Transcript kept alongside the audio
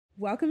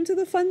Welcome to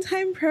the Fun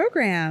Time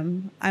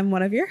Program. I'm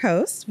one of your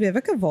hosts,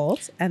 Vivica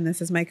Volt, and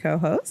this is my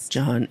co-host,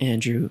 John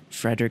Andrew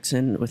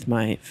Fredrickson, with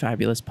my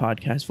fabulous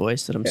podcast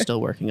voice that I'm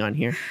still working on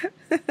here.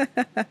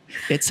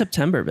 It's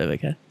September,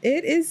 Vivica.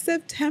 It is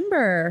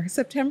September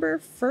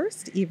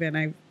 1st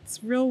even.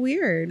 It's real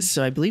weird.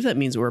 So I believe that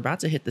means we're about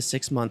to hit the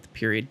 6-month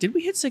period. Did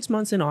we hit 6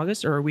 months in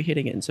August, or are we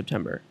hitting it in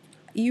September?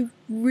 You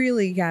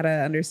really got to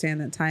understand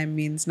that time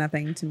means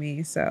nothing to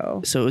me.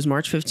 So it was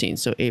March 15th.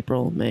 So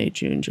April, May,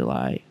 June,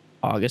 July,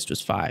 August was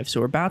 5. So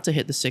we're about to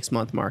hit the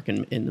 6-month mark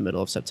in the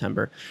middle of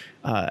September.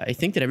 I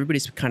think that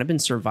everybody's kind of been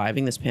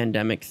surviving this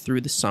pandemic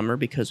through the summer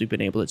because we've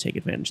been able to take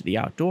advantage of the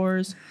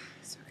outdoors.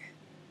 So good.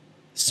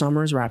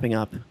 Summer's wrapping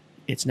up.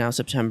 It's now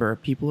September.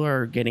 People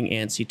are getting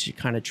antsy to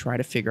kind of try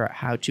to figure out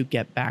how to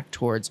get back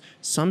towards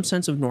some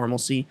sense of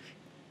normalcy.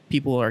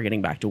 People are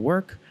getting back to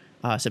work.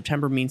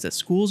 September means that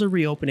schools are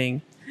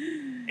reopening.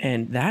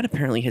 And that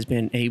apparently has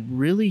been a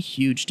really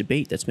huge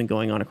debate that's been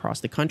going on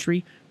across the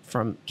country,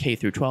 from K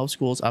through 12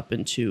 schools up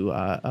into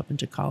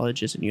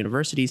colleges and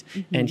universities.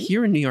 Mm-hmm. And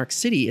here in New York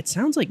City, it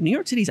sounds like New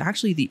York City is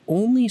actually the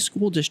only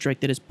school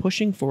district that is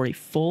pushing for a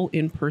full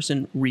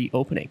in-person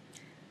reopening.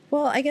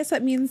 Well, I guess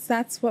that means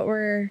that's what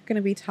we're going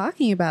to be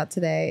talking about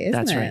today, isn't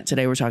it? That's right.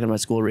 Today we're talking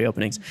about school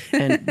reopenings.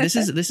 And this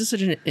is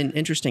such an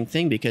interesting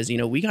thing because,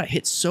 we got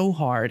hit so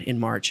hard in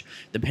March.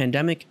 The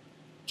pandemic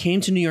came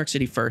to New York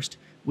City first.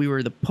 We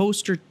were the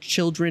poster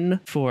children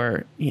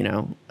for,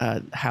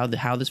 how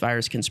this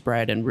virus can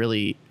spread and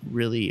really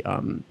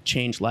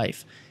change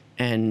life.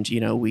 And,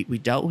 we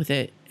dealt with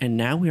it. And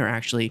now we are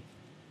actually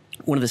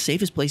one of the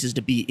safest places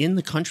to be in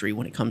the country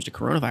when it comes to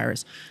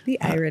coronavirus.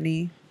 The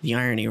irony. The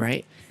irony,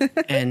 right?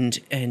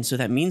 and so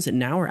that means that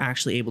now we're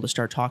actually able to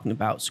start talking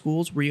about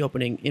schools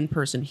reopening in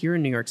person here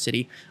in New York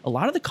City. A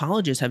lot of the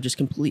colleges have just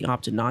completely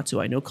opted not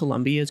to. I know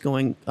Columbia is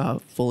going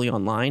fully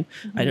online.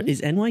 Mm-hmm.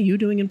 Is NYU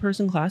doing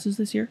in-person classes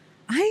this year?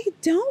 I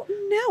don't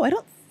know. I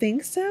don't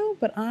think so,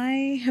 but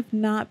I have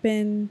not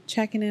been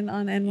checking in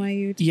on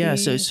NYU.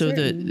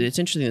 It's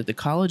interesting that the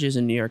colleges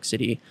in New York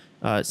City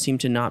seem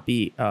to not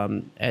be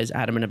as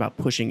adamant about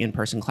pushing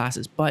in-person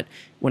classes. But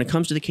when it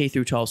comes to the K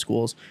through 12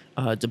 schools,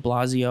 de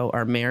Blasio,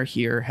 our mayor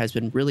here, has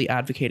been really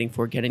advocating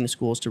for getting the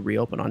schools to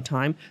reopen on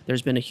time.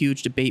 There's been a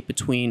huge debate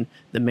between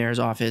the mayor's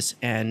office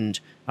and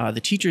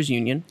the teachers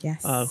union,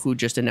 yes. Who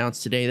just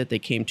announced today that they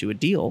came to a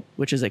deal,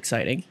 which is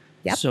exciting.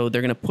 Yep. So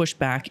they're going to push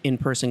back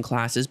in-person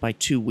classes by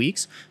 2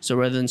 weeks. So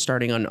rather than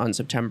starting on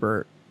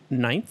September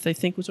 9th, I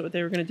think was what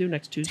they were going to do,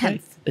 next Tuesday.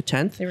 10th. The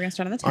 10th. They were going to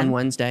start on the 10th. On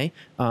Wednesday.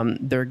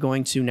 They're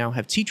going to now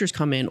have teachers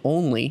come in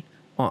only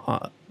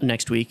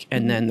next week.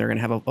 And then they're going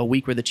to have a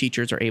week where the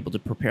teachers are able to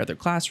prepare their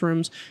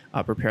classrooms,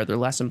 prepare their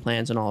lesson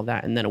plans and all of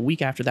that. And then a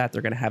week after that,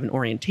 they're going to have an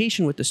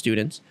orientation with the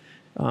students,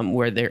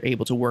 where they're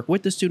able to work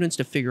with the students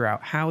to figure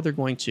out how they're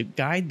going to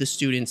guide the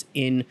students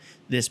in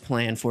this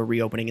plan for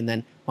reopening. And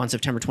then on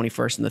September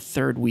 21st, in the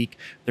third week,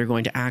 they're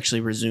going to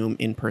actually resume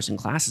in-person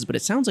classes. But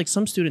it sounds like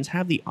some students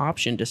have the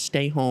option to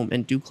stay home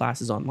and do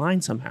classes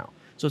online somehow.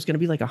 So it's going to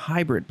be like a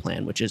hybrid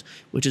plan, which is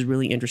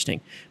really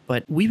interesting.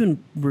 But we've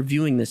been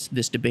reviewing this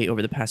debate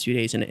over the past few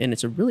days, and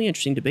it's a really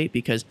interesting debate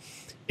because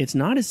it's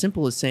not as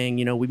simple as saying,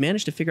 we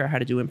managed to figure out how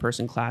to do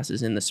in-person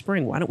classes in the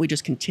spring. Why don't we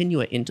just continue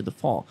it into the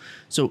fall?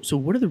 So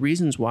what are the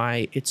reasons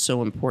why it's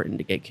so important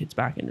to get kids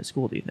back into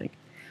school, do you think?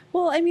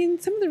 Well, I mean,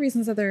 some of the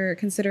reasons that they're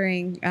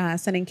considering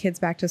sending kids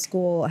back to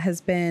school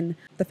has been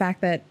the fact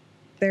that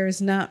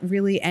there's not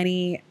really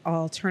any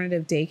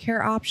alternative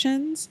daycare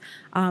options.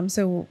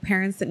 So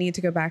parents that need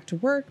to go back to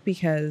work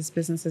because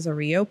businesses are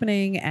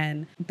reopening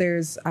and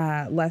there's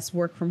less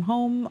work from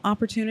home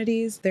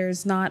opportunities.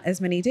 There's not as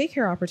many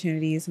daycare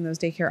opportunities, and those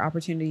daycare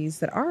opportunities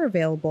that are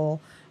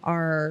available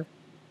are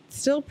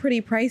still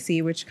pretty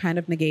pricey, which kind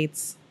of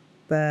negates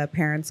the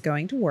parents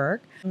going to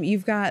work.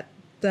 You've got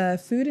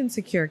the food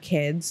insecure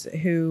kids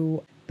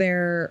who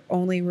their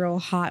only real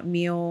hot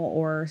meal,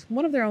 or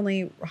one of their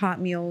only hot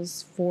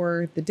meals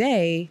for the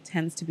day,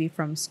 tends to be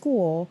from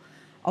school.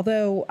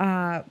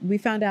 Although we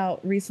found out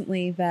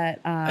recently that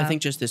I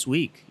think just this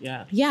week.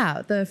 Yeah.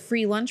 Yeah. The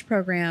free lunch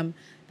program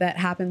that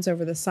happens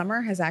over the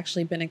summer has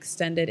actually been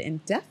extended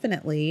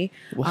indefinitely.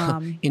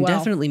 Well,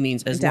 indefinitely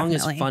means as long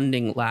as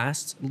funding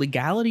lasts.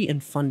 Legality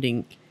and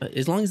funding,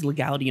 as long as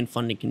legality and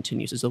funding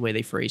continues, is the way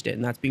they phrased it.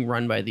 And that's being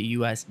run by the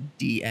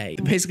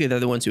USDA. Basically, they're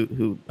the ones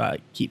who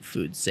keep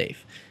food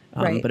safe.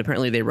 Right. But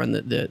apparently they run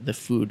the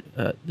food,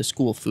 the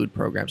school food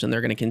programs, and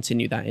they're going to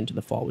continue that into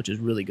the fall, which is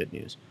really good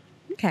news.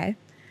 Okay.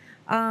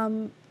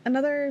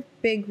 Another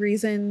big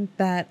reason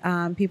that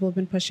people have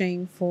been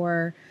pushing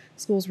for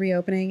schools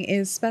reopening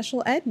is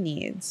special ed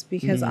needs,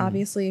 because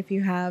obviously if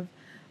you have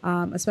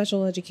a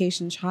special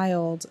education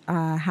child,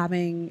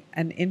 having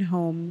an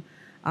in-home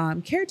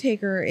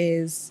caretaker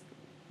is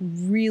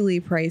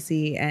really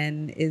pricey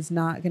and is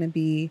not going to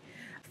be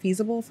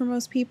feasible for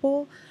most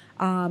people.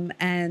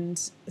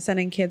 And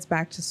sending kids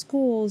back to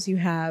schools, you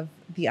have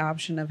the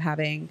option of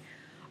having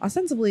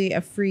ostensibly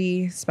a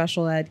free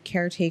special ed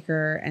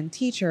caretaker and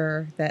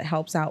teacher that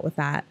helps out with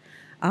that.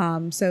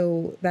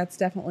 So that's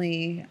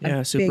definitely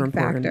a big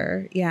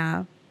factor.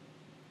 Yeah.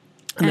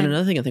 And then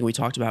another thing I think we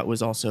talked about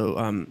was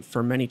also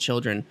for many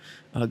children,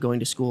 going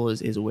to school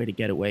is a way to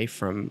get away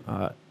from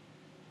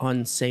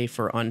unsafe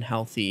or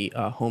unhealthy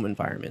home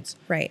environments.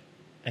 Right.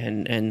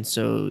 And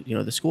so,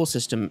 the school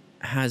system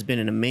has been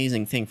an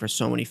amazing thing for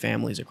so many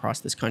families across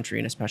this country,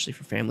 and especially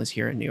for families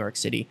here in New York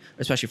City,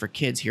 especially for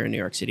kids here in New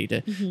York City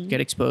to get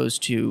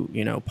exposed to,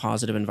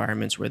 positive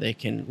environments where they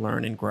can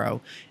learn and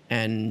grow.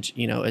 And,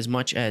 as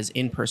much as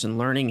in-person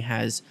learning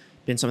has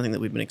been something that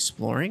we've been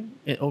exploring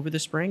over the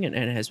spring and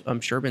has, I'm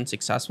sure, been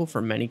successful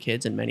for many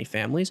kids and many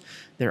families,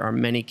 there are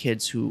many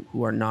kids who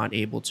are not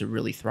able to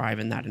really thrive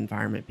in that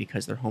environment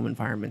because their home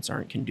environments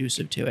aren't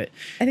conducive to it.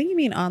 I think you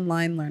mean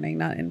online learning,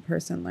 not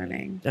in-person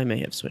learning. I may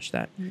have switched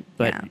that,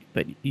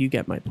 but you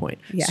get my point.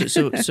 Yeah.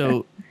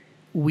 So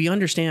we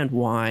understand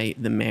why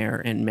the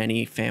mayor and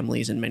many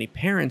families and many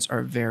parents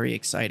are very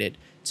excited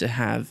to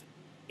have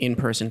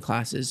in-person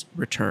classes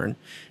return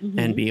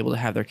and be able to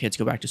have their kids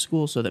go back to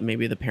school, so that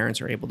maybe the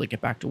parents are able to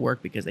get back to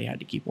work because they had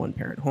to keep one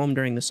parent home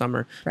during the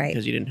summer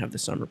because you didn't have the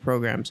summer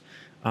programs.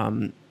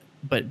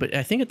 But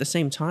I think at the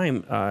same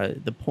time,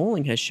 the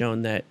polling has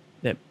shown that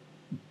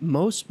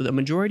the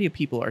majority of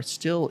people are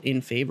still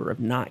in favor of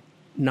not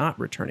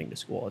returning to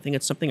school. I think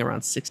it's something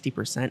around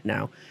 60%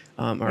 now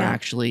are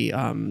actually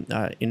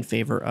in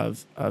favor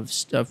of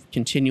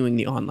continuing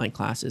the online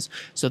classes.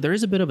 So there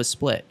is a bit of a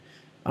split.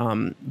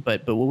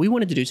 But what we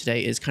wanted to do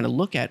today is kind of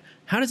look at,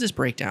 how does this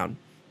break down?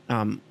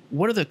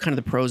 What are the kind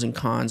of the pros and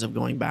cons of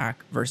going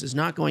back versus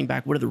not going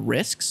back? What are the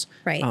risks?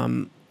 Right.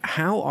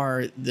 How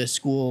are the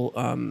school,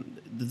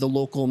 the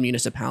local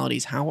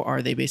municipalities, how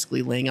are they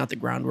basically laying out the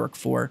groundwork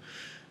for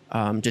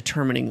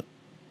determining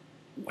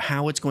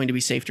how it's going to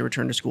be safe to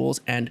return to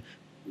schools, and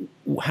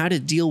how to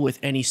deal with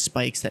any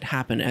spikes that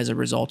happen as a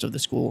result of the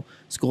school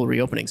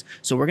reopenings?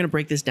 So we're going to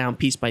break this down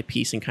piece by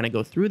piece and kind of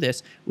go through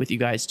this with you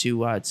guys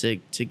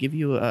to give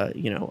you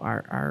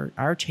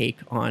our take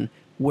on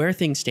where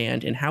things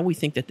stand and how we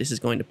think that this is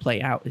going to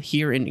play out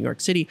here in New York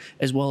City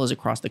as well as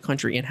across the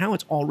country, and how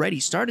it's already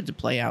started to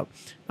play out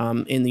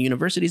in the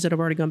universities that have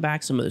already gone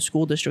back, some of the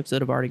school districts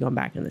that have already gone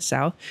back in the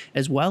South,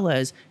 as well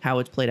as how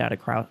it's played out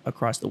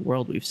across the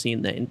world. We've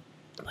seen that in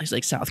places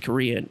like South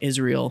Korea and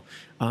Israel,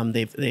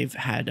 they've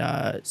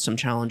had some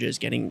challenges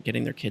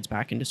getting their kids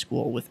back into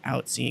school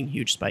without seeing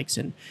huge spikes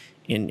in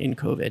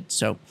COVID.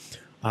 So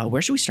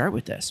where should we start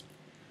with this?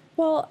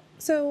 Well,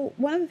 so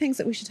one of the things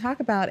that we should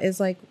talk about is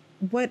like,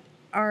 what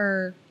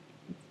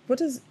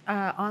does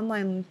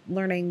online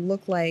learning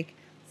look like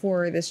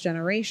for this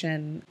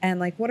generation? And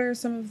like, what are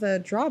some of the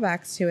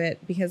drawbacks to it?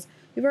 Because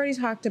we've already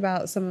talked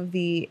about some of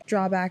the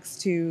drawbacks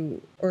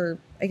to, or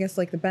I guess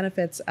like the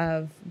benefits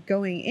of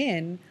going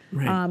in.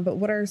 Right. But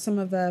what are some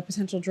of the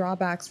potential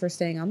drawbacks for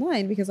staying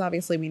online? Because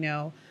obviously we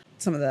know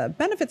some of the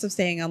benefits of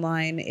staying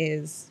online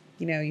is,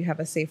 you have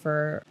a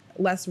safer,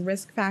 less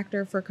risk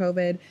factor for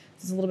COVID.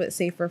 It's a little bit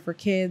safer for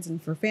kids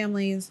and for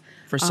families.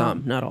 For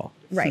some, not all.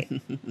 Right.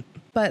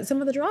 But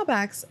some of the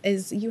drawbacks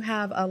is you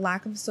have a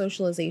lack of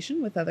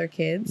socialization with other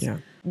kids,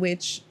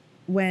 which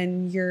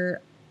when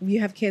you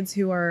have kids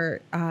who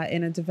are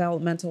in a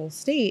developmental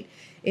state,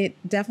 they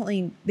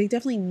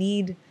definitely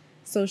need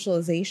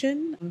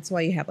socialization. That's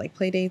why you have like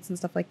play dates and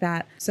stuff like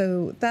that.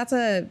 So that's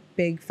a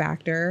big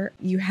factor.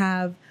 You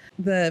have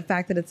the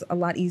fact that it's a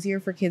lot easier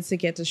for kids to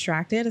get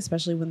distracted,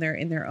 especially when they're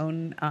in their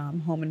own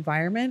home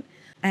environment.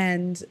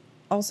 And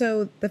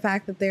also the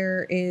fact that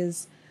there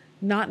is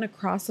not an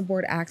across the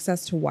board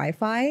access to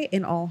Wi-Fi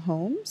in all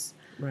homes.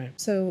 Right.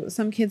 So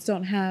some kids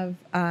don't have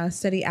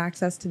steady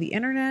access to the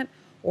internet,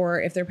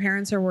 or if their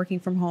parents are working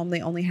from home,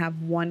 they only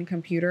have one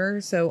computer.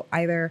 So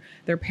either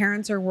their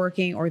parents are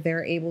working or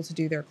they're able to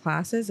do their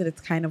classes, and it's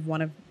kind of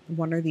one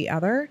or the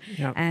other,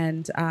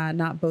 and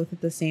not both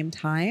at the same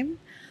time.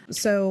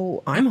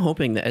 So I'm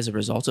hoping that as a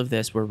result of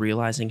this, we're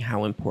realizing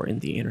how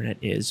important the internet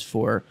is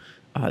for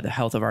the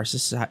health of our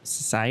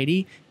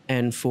society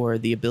and for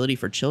the ability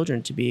for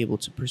children to be able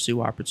to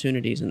pursue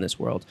opportunities in this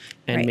world.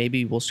 And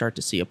maybe we'll start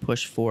to see a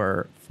push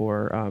for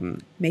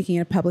making it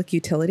a public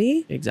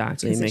utility.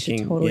 Exactly. It should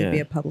totally be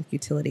a public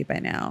utility by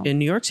now. And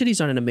New York City's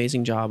done an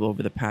amazing job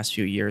over the past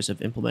few years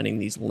of implementing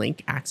these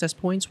link access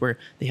points where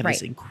they have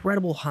this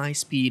incredible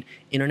high-speed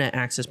internet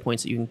access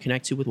points that you can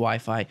connect to with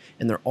Wi-Fi,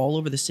 and they're all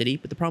over the city.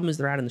 But the problem is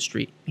they're out in the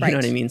street. You know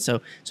what I mean?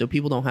 So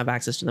people don't have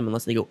access to them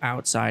unless they go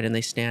outside and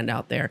they stand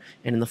out there.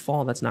 And in the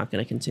fall, that's not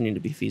going to continue to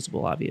be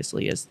feasible,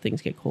 obviously, as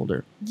things get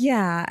colder.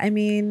 Yeah. I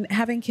mean,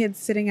 having kids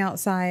sitting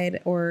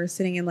outside or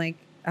sitting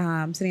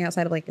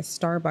outside of like a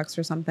Starbucks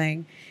or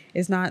something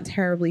is not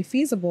terribly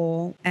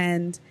feasible.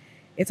 And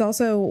it's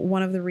also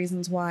one of the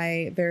reasons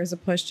why there's a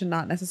push to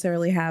not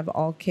necessarily have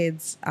all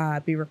kids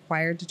be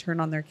required to turn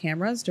on their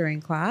cameras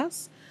during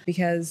class,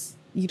 because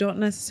you don't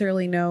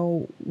necessarily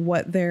know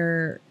what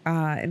their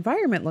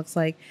environment looks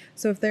like.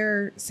 So if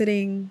they're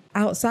sitting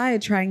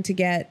outside trying to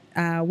get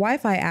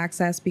Wi-Fi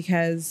access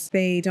because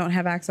they don't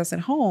have access at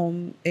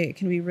home, it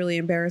can be really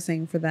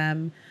embarrassing for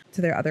them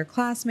to their other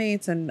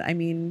classmates. And I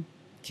mean,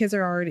 kids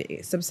are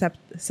already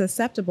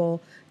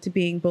susceptible to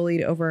being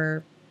bullied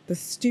over the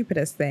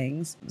stupidest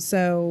things.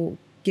 So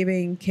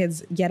giving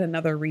kids yet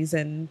another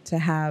reason to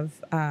have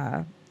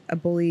a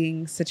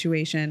bullying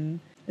situation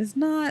is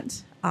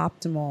not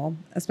optimal,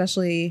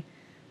 especially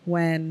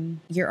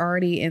when you're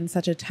already in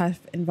such a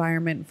tough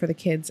environment for the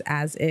kids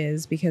as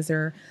is, because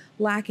they're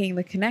lacking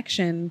the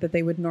connection that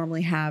they would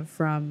normally have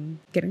from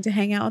getting to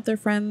hang out with their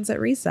friends at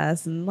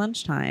recess and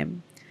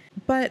lunchtime.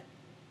 But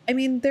I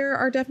mean, there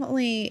are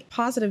definitely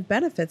positive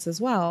benefits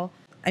as well.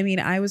 I mean,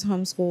 I was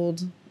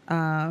homeschooled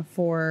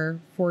for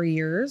 4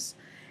 years,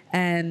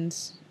 and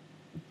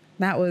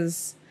that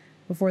was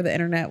before the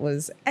internet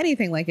was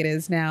anything like it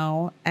is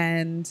now.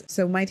 And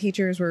so my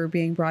teachers were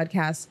being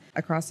broadcast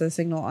across the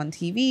signal on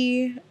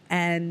TV,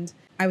 and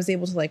I was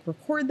able to like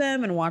record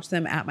them and watch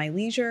them at my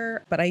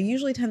leisure. But I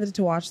usually tended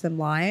to watch them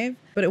live.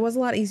 But it was a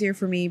lot easier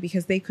for me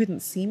because they couldn't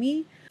see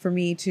me, for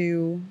me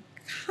to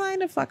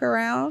kind of fuck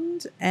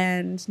around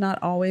and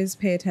not always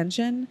pay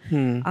attention.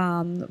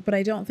 But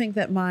I don't think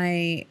that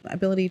my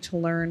ability to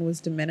learn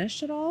was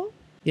diminished at all.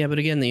 Yeah, but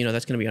again,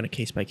 that's going to be on a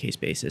case-by-case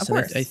basis. Of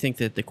course. And I think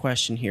that the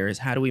question here is,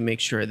 how do we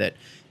make sure that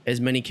as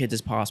many kids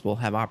as possible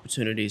have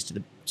opportunities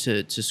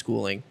to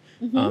schooling,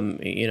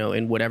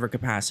 in whatever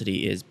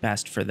capacity is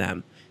best for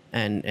them.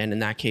 And in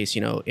that case,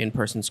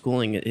 in-person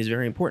schooling is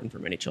very important for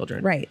many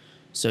children. Right.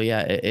 So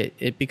yeah,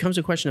 it becomes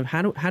a question of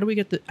how do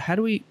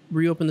we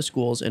reopen the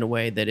schools in a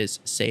way that is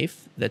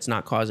safe, that's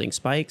not causing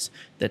spikes,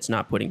 that's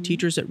not putting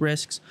teachers at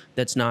risks,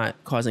 that's not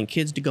causing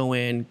kids to go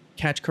in,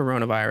 catch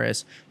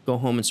coronavirus, go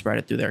home and spread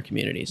it through their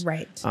communities.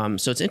 Right.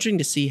 So it's interesting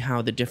to see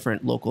how the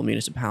different local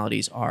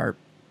municipalities are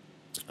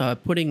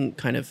putting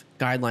kind of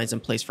guidelines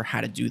in place for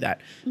how to do that.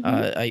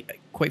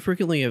 Quite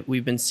frequently,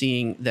 we've been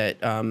seeing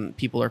that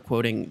people are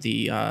quoting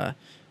the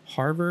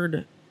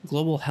Harvard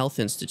Global Health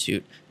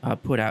Institute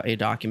put out a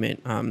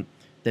document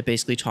that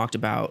basically talked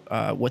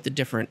about what the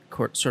different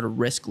sort of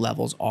risk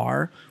levels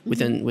are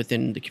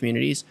within the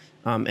communities,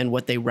 and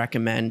what they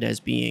recommend as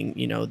being,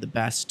 the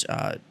best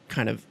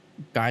kind of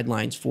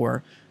guidelines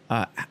for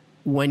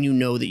when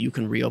that you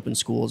can reopen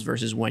schools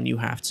versus when you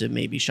have to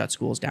maybe shut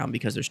schools down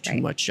because there's too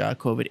much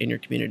COVID in your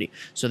community.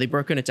 So they've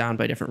broken it down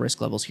by different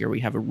risk levels here. We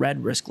have a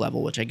red risk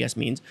level, which I guess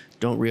means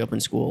don't reopen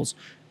schools,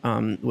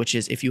 which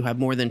is if you have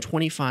more than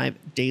 25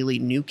 daily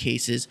new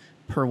cases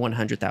per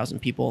 100,000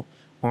 people.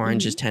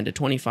 Orange is 10 to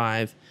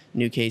 25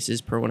 new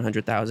cases per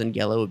 100,000.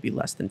 Yellow would be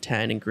less than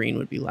 10, and green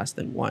would be less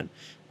than 1.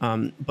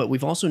 But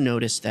we've also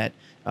noticed that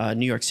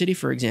New York City,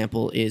 for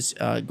example, is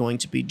going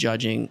to be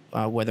judging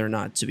whether or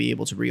not to be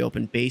able to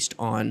reopen based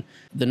on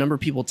the number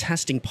of people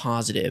testing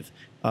positive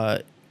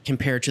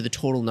compared to the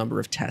total number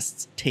of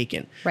tests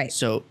taken. Right.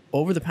 So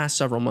over the past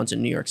several months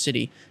in New York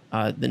City,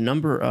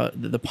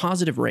 the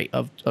positive rate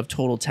of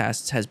total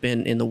tests has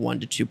been in the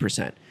 1% to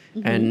 2%.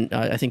 And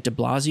I think de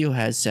Blasio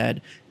has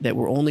said that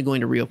we're only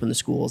going to reopen the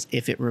schools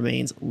if it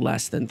remains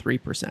less than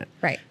 3%.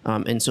 Right.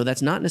 And so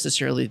that's not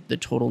necessarily the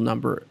total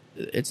number.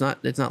 It's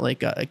not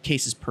like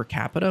cases per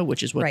capita,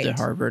 which is what the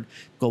Harvard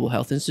Global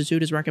Health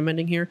Institute is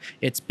recommending here.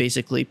 It's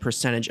basically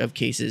percentage of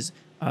cases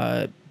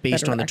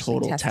based on the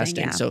total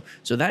testing. Yeah.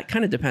 So that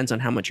kind of depends on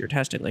how much you're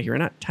testing. Like, you're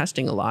not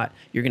testing a lot,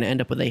 you're going to end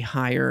up with a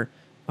higher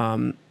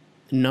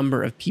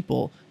number of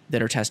people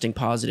that are testing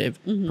positive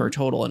per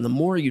total. And the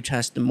more you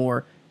test, the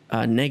more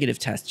negative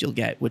tests you'll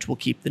get, which will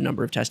keep the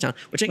number of tests down,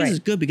 which I guess is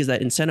good because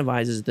that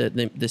incentivizes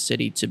the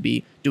city to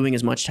be doing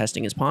as much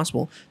testing as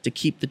possible to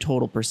keep the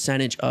total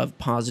percentage of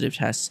positive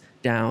tests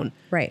down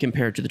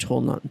compared to the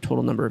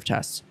total number of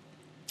tests.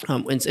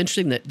 And it's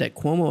interesting that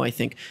Cuomo, I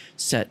think,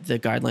 set the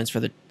guidelines for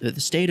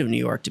the state of New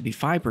York to be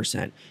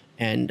 5%,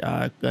 and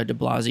de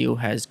Blasio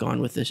has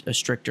gone with a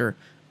stricter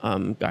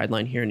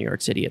guideline here in New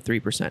York City at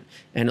 3%.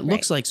 And it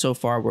looks like so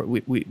far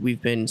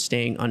we've been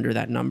staying under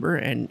that number,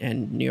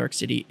 and New York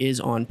City is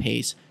on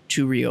pace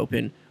to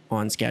reopen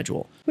on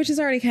schedule. Which is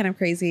already kind of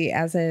crazy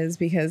as is,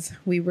 because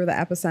we were the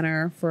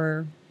epicenter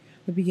for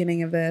the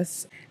beginning of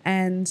this.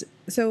 And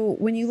so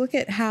when you look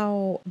at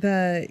how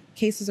the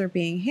cases are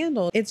being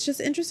handled, it's just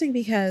interesting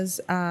because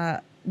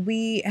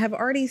we have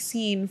already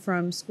seen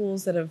from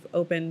schools that have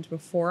opened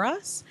before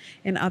us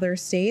in other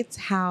states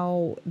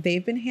how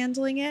they've been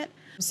handling it.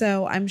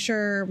 So I'm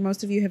sure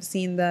most of you have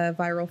seen the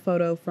viral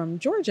photo from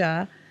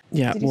Georgia.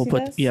 Yeah, we'll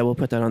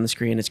put that on the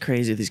screen. It's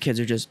crazy. These kids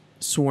are just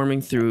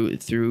swarming through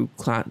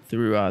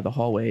the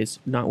hallways,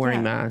 not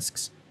wearing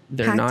masks.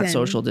 They're packed not in.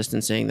 Social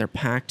distancing. They're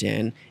packed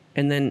in.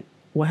 And then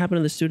what happened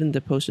to the student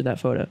that posted that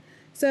photo?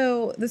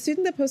 So the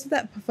student that posted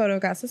that photo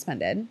got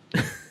suspended.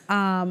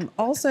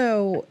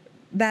 Also,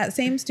 that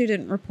same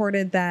student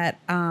reported that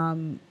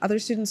other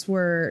students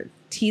were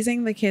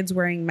teasing the kids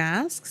wearing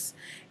masks,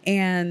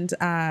 and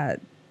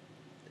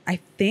I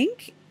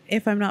think,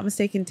 if I'm not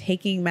mistaken,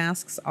 taking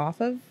masks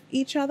off of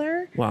each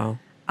other. Wow.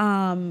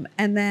 And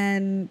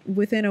then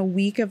within a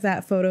week of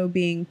that photo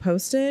being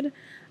posted,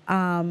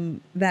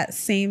 that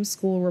same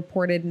school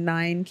reported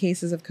 9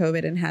 cases of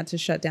COVID and had to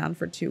shut down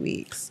for 2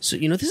 weeks. So,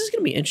 this is going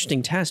to be an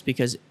interesting test,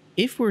 because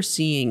if we're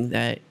seeing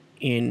that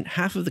in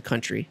half of the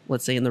country,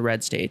 let's say in the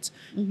red states,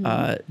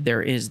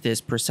 there is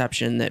this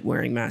perception that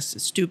wearing masks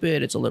is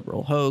stupid, it's a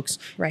liberal hoax,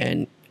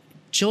 and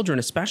children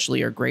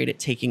especially are great at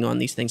taking on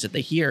these things that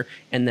they hear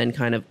and then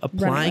kind of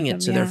applying it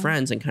to their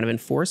friends and kind of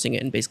enforcing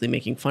it and basically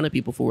making fun of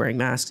people for wearing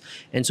masks.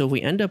 And so if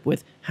we end up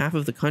with half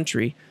of the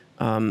country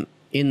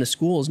in the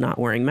schools not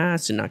wearing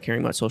masks and not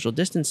caring about social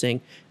distancing,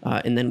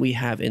 and then we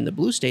have in the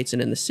blue states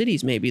and in the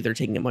cities, maybe they're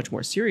taking it much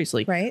more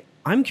seriously. Right.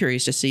 I'm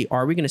curious to see,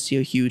 are we going to see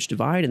a huge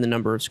divide in the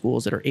number of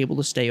schools that are able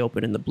to stay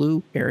open in the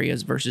blue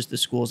areas versus the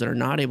schools that are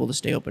not able to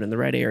stay open in the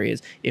red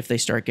areas if they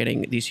start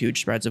getting these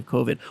huge spreads of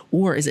COVID?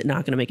 Or is it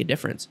not going to make a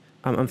difference?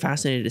 I'm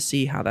fascinated to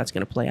see how that's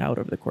going to play out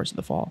over the course of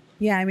the fall.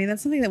 Yeah, I mean,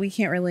 that's something that we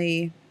can't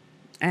really,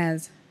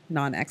 as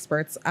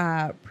non-experts,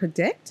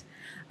 predict.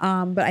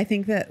 But I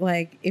think that,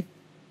 like, if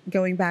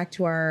going back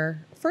to our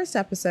first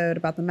episode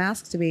about the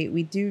masks debate,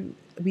 we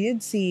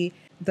did see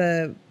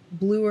the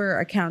bluer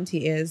a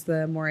county is,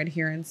 the more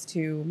adherence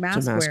to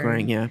mask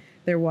wearing. Yeah,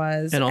 there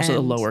was, and also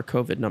the lower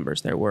COVID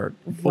numbers there were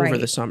over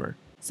the summer.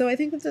 So I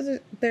think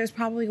that there's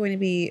probably going to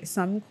be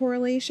some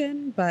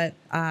correlation, but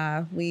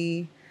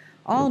we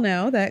all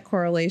know that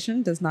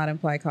correlation does not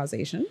imply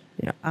causation.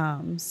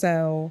 Yeah.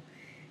 So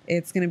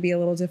it's going to be a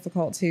little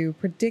difficult to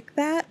predict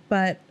that,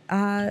 but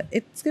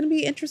it's going to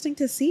be interesting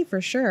to see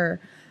for sure.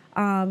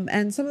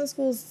 And some of the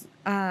schools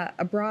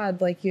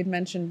abroad, like you'd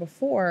mentioned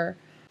before,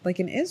 like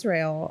in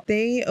Israel,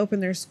 they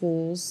opened their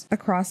schools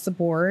across the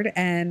board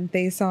and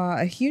they saw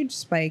a huge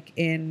spike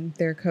in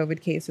their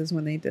COVID cases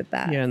when they did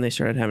that. Yeah, and they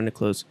started having to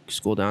close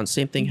school down.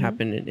 Same thing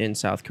happened in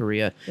South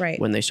Korea. Right.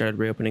 When they started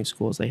reopening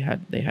schools, they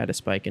had a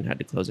spike and had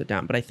to close it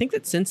down. But I think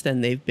that since then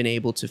they've been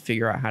able to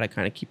figure out how to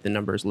kind of keep the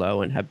numbers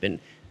low and have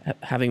been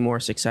having more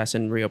success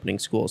in reopening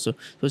schools. So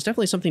it's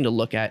definitely something to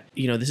look at.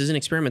 You know, this is an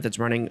experiment that's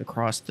running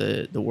across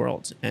the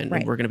world, and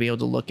we're going to be able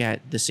to look at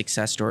the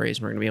success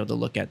stories. We're going to be able to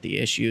look at the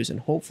issues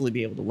and hopefully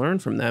be able to learn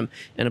from them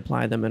and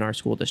apply them in our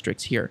school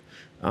districts here.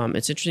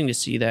 It's interesting to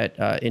see that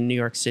in New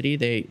York City,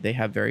 they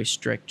have very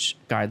strict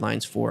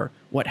guidelines for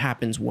what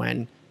happens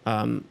when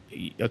a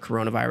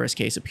coronavirus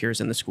case appears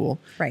in the school.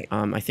 Right.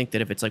 I think that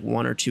if it's like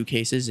 1 or 2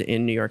 cases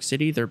in New York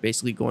City, they're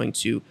basically going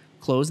to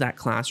close that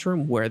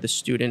classroom where the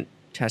student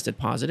tested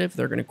positive.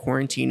 They're going to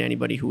quarantine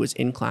anybody who was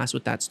in class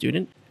with that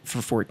student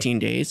for 14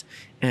 days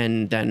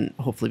and then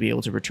hopefully be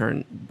able to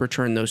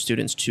return those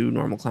students to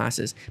normal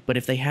classes. But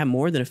if they have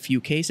more than a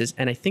few cases,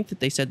 and I think that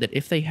they said that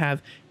if they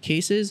have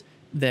cases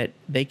that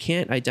they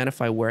can't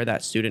identify where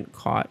that student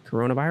caught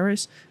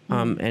coronavirus,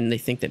 and they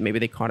think that maybe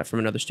they caught it from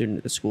another student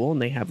at the school,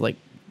 and they have like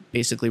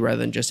basically rather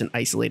than just an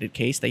isolated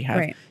case, they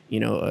have,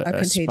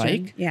 a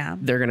spike. Yeah.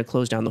 They're going to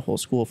close down the whole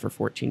school for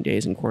 14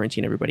 days and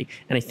quarantine everybody.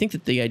 And I think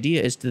that the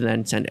idea is to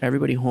then send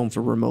everybody home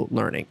for remote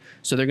learning.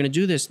 So they're going to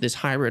do this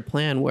hybrid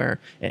plan where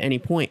at any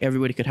point,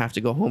 everybody could have to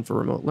go home for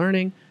remote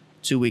learning,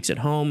 2 weeks at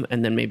home,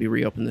 and then maybe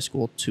reopen the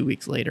school 2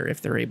 weeks later if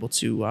they're able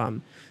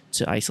to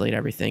isolate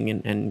everything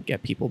and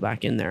get people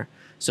back in there.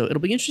 So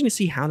it'll be interesting to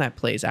see how that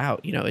plays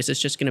out. You know, is this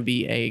just going to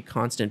be a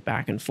constant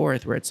back and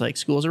forth where it's like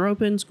schools are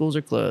open, schools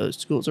are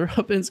closed, schools are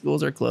open,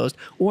 schools are closed,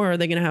 or are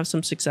they going to have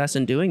some success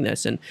in doing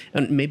this? And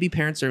maybe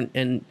parents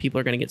and people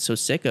are going to get so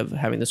sick of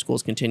having the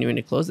schools continuing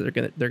to close that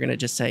they're going to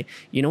just say,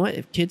 you know what,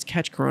 if kids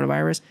catch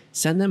coronavirus,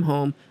 send them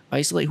home,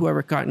 isolate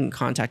whoever got in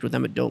contact with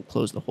them, but don't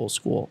close the whole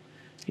school.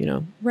 You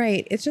know,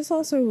 right. It's just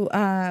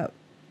also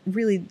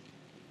really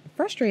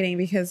frustrating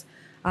because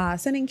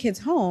sending kids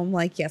home,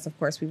 like, yes, of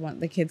course, we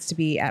want the kids to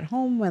be at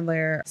home when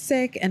they're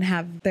sick and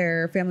have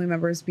their family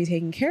members be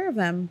taking care of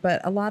them. But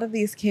a lot of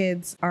these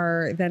kids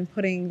are then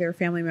putting their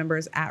family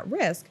members at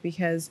risk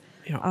because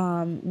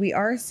we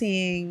are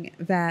seeing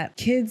that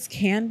kids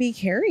can be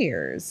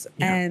carriers.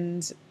 Yeah.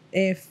 And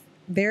if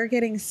they're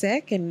getting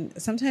sick, and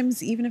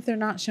sometimes even if they're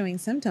not showing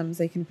symptoms,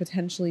 they can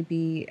potentially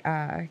be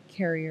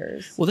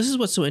carriers. Well, this is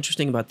what's so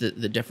interesting about the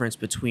difference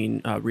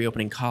between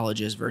reopening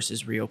colleges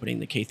versus reopening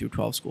the K through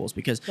 12 schools,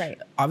 because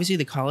obviously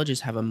the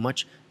colleges have a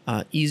much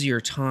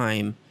easier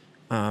time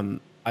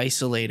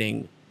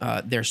isolating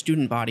their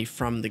student body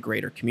from the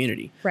greater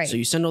community. Right. So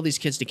you send all these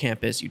kids to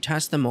campus, you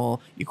test them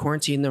all, you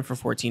quarantine them for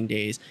 14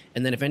 days,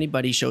 and then if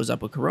anybody shows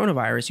up with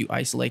coronavirus, you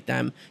isolate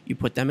them, you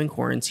put them in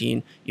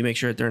quarantine, you make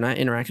sure that they're not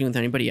interacting with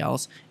anybody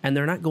else, and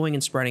they're not going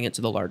and spreading it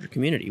to the larger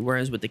community.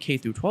 Whereas with the K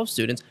through 12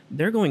 students,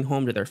 they're going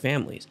home to their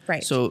families.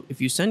 Right. So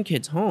if you send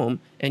kids home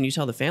and you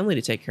tell the family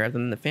to take care of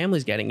them, and the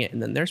family's getting it,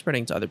 and then they're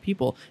spreading it to other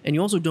people, and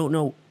you also don't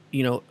know,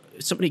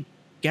 somebody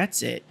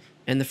gets it,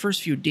 and the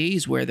first few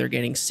days where they're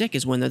getting sick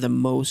is when they're the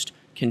most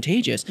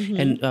contagious.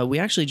 Mm-hmm. And we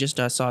actually just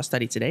saw a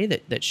study today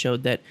that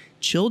showed that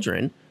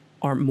children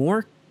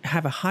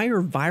have a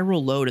higher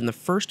viral load in the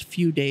first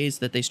few days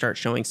that they start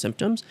showing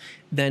symptoms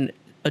than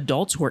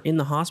adults who are in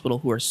the hospital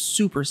who are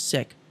super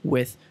sick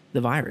with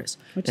the virus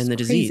and the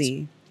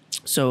disease.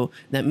 So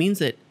that means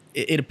that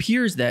it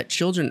appears that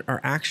children are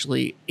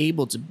actually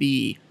able to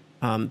be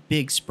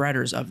big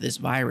spreaders of this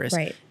virus.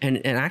 Right.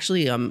 And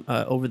actually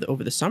over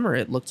the summer,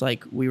 it looked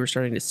like we were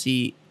starting to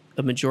see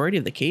a majority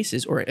of the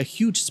cases, or a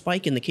huge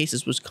spike in the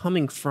cases, was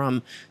coming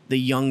from the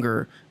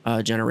younger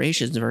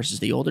generations versus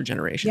the older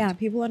generations. Yeah,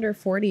 people under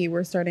 40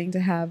 were starting to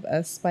have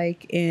a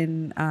spike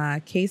in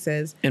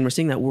cases. And we're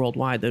seeing that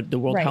worldwide. The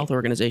World Right. Health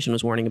Organization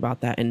was warning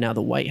about that. And now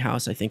the White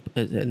House, I think,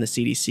 and the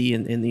CDC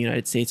in the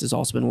United States has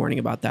also been warning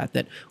about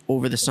that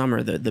over the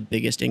summer, the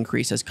biggest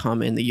increase has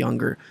come in the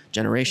younger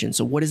generation.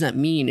 So what does that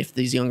mean if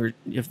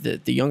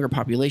the younger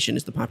population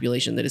is the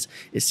population that is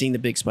seeing the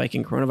big spike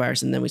in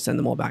coronavirus, and then we send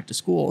them all back to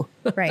school?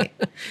 Right.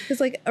 Because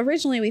like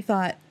originally we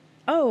thought,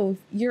 oh,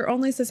 you're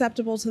only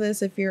susceptible to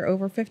this if you're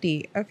over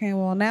 50. Okay,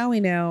 well, now we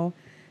know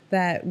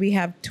that we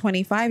have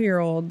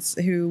 25-year-olds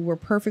who were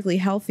perfectly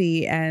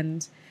healthy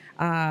and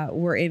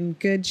were in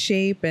good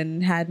shape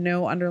and had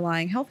no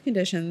underlying health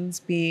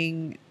conditions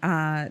being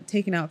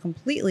taken out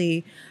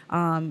completely,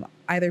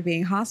 either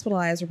being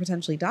hospitalized or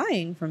potentially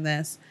dying from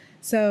this.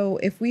 So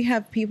if we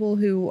have people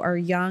who are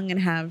young and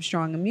have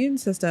strong immune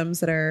systems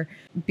that are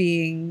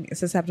being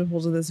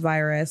susceptible to this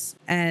virus,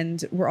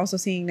 and we're also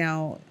seeing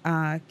now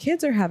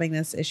kids are having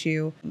this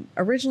issue.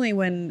 Originally,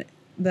 when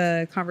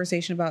the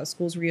conversation about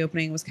schools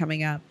reopening was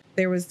coming up,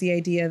 there was the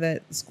idea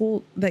that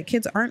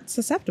kids aren't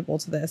susceptible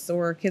to this,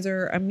 or kids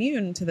are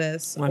immune to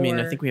this. Well, I mean,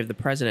 I think we have the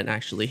president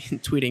actually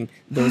tweeting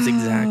those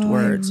exact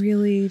words. I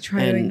really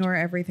try to ignore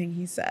everything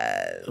he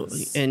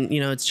says. And,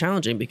 it's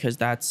challenging because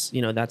that's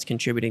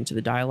contributing to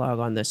the dialogue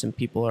on this, and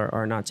people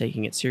are not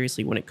taking it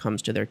seriously when it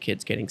comes to their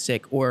kids getting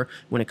sick, or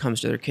when it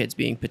comes to their kids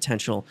being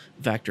potential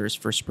vectors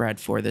for spread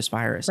for this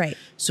virus. Right.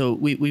 So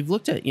we've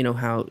looked at,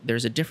 how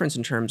there's a difference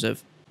in terms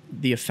of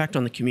the effect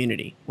on the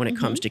community when it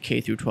comes to K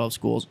through 12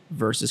 schools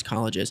versus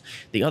colleges.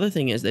 The other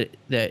thing is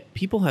that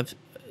people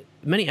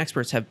many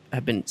experts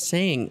have been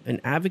saying and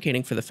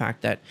advocating for the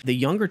fact that the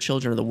younger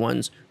children are the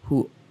ones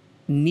who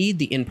need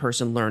the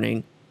in-person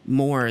learning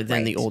more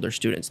than the older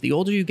students. The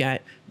older you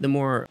get, the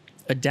more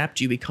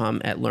adept you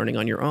become at learning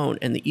on your own,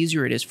 and the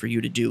easier it is for you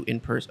to do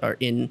in person or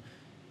in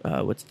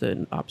what's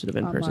the opposite of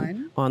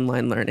in-person?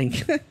 Online learning.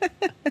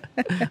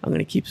 I'm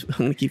gonna keep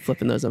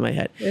flipping those on my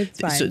head. It's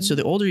fine. So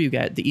the older you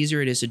get, the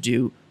easier it is to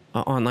do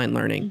online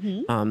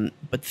learning.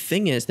 But the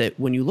thing is that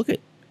when you look at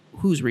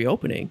who's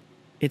reopening,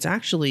 it's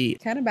actually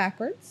kind of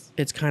backwards.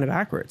 It's kind of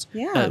backwards.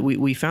 Yeah.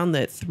 We found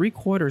that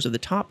 3/4 of the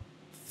top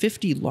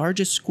 50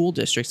 largest school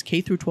districts,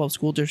 K through 12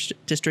 school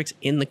districts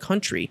in the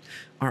country,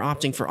 are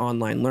opting for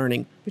online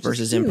learning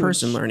versus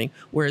in-person learning,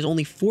 whereas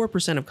only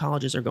 4% of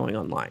colleges are going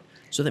online.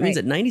 So that means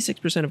that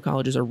 96% of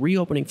colleges are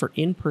reopening for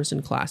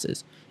in-person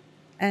classes.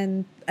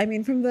 And I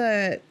mean, from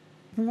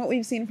what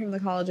we've seen from the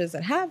colleges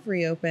that have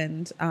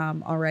reopened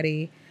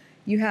already,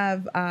 you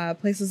have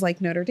places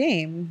like Notre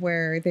Dame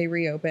where they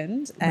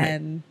reopened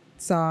and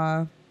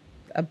saw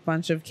a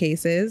bunch of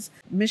cases.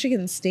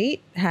 Michigan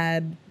State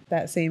had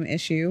that same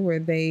issue where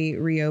they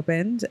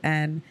reopened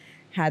and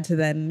had to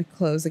then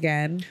close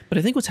again. But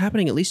I think what's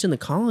happening, at least in the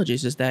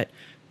colleges, is that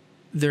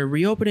they're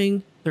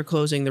reopening, they're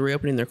closing, they're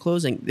reopening, they're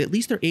closing. At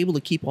least they're able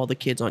to keep all the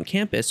kids on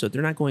campus, so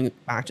they're not going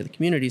back to the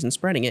communities and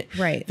spreading it.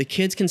 Right. The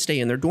kids can stay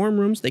in their dorm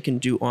rooms, they can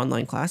do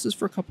online classes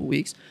for a couple of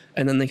weeks,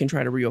 and then they can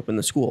try to reopen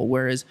the school.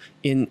 Whereas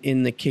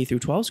in the K through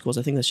 12 schools,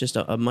 I think that's just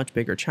a much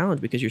bigger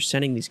challenge because you're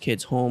sending these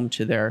kids home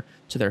to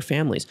their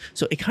families.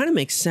 So it kind of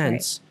makes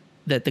sense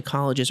that the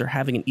colleges are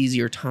having an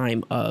easier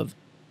time of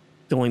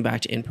going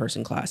back to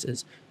in-person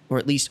classes, or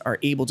at least are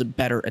able to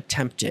better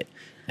attempt it.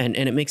 And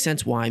it makes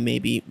sense why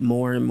maybe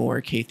more and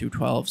more K through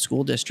 12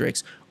 school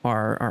districts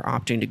are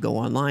opting to go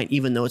online,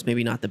 even though it's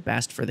maybe not the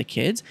best for the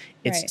kids.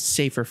 It's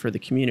safer for the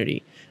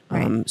community.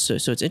 So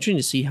it's interesting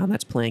to see how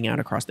that's playing out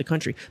across the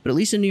country. But at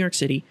least in New York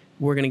City,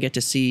 we're going to get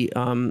to see,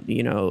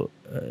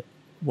 one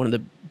of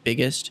the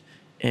biggest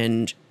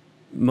and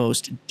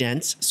most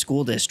dense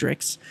school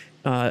districts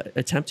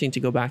attempting to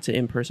go back to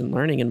in-person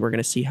learning, and we're going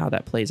to see how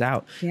that plays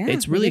out. Yeah,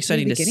 it's really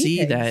exciting to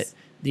see that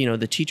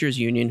the teachers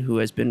union, who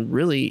has been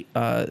really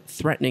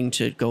threatening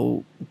to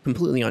go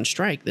completely on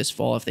strike this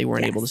fall if they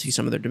weren't able to see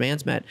some of their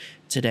demands met,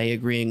 today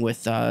agreeing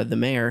with the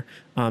mayor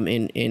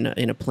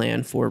in a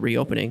plan for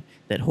reopening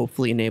that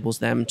hopefully enables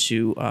them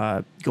to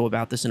go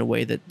about this in a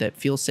way that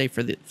feels safe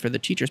for the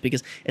teachers,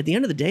 because at the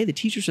end of the day, the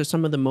teachers are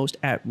some of the most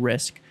at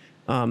risk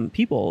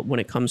people when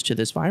it comes to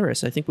this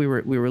virus. I think we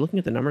were looking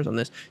at the numbers on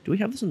this. Do we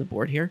have this on the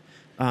board here?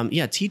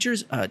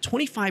 Teachers,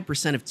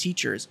 25% of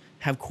teachers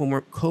have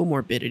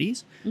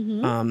comorbidities.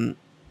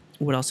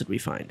 What else did we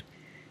find?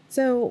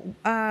 So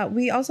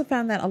we also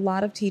found that a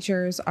lot of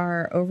teachers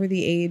are over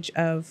the age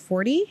of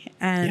 40,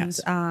 and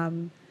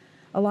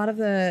a lot of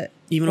the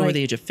over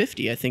the age of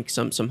 50. I think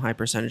some high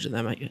percentage of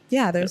them.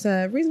 There's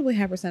a reasonably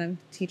high percent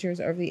of teachers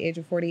over the age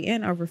of 40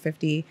 and over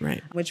 50,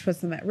 which puts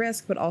them at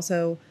risk. But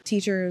also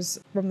teachers,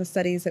 from the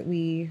studies that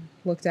we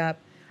looked up,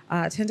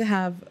 tend to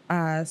have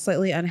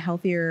slightly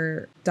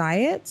unhealthier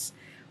diets,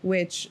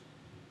 which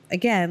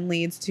again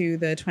leads to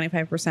the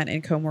 25%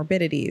 in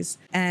comorbidities.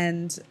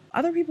 And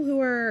other people who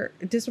are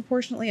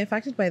disproportionately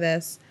affected by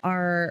this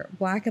are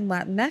Black and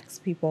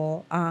Latinx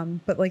people,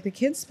 but like the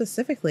kids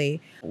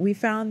specifically. We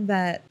found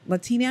that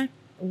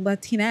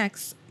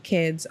Latinx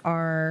kids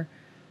are,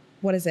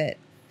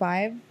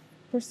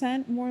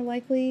 5% more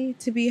likely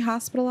to be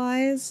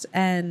hospitalized,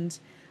 and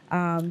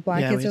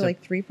Black Yeah, kids we are have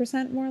like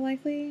 3% more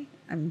likely.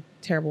 I'm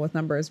terrible with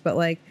numbers, but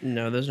like,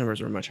 no, those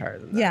numbers were much higher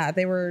than that. yeah,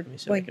 they were Let me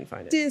see if I like can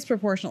find it.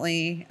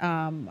 disproportionately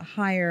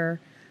higher,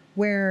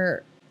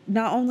 where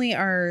not only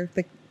are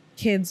the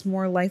kids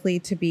more likely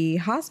to be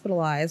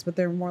hospitalized, but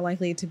they're more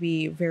likely to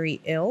be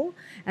very ill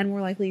and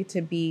more likely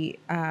to be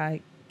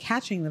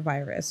catching the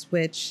virus,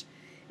 which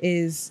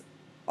is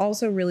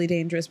also really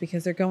dangerous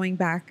because they're going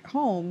back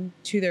home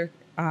to their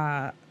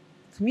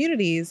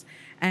communities,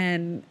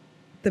 and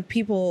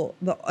the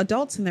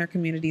adults in their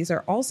communities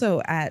are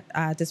also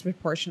at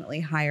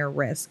disproportionately higher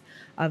risk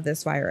of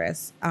this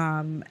virus,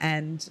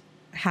 and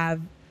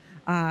have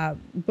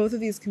both of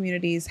these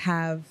communities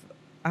have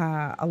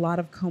a lot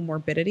of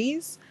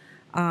comorbidities.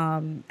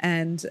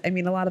 And I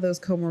mean, a lot of those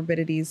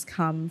comorbidities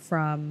come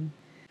from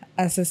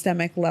a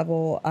systemic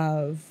level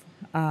of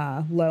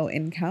low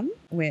income,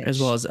 which,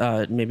 as well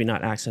as maybe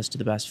not access to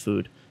the best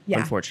food, yeah,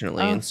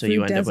 unfortunately. And so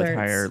you food end up with deserts.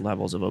 higher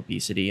levels of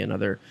obesity and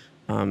other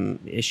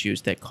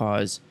issues that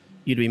cause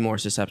you to be more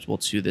susceptible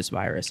to this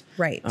virus.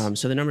 Right.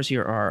 So the numbers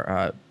here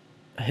are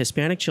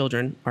Hispanic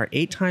children are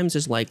 8 times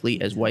as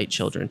likely as white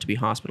children to be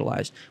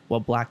hospitalized, while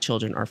black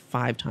children are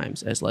 5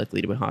 times as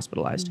likely to be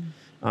hospitalized.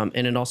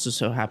 And it also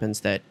so happens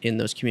that in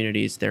those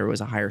communities, there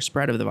was a higher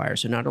spread of the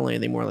virus. So not only are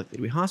they more likely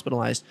to be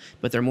hospitalized,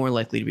 but they're more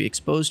likely to be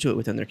exposed to it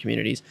within their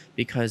communities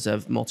because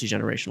of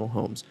multi-generational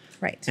homes.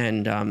 Right.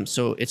 And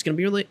so it's going to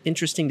be really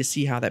interesting to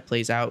see how that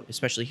plays out,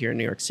 especially here in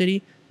New York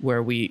City,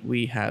 where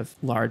we have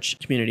large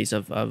communities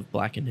of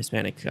Black and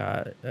Hispanic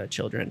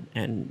children.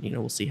 And,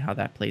 we'll see how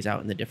that plays out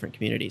in the different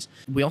communities.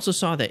 We also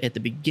saw that at the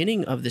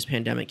beginning of this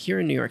pandemic here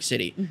in New York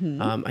City,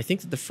 I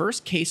think that the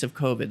first case of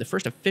COVID, the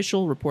first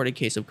official reported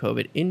case of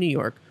COVID in New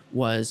York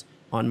was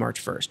on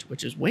March 1st,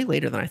 which is way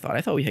later than I thought.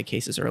 I thought we had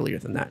cases earlier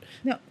than that.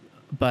 No.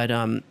 But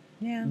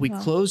we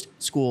well. closed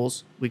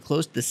schools. We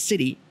closed the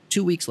city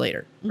 2 weeks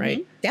later,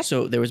 right? Yep.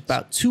 So there was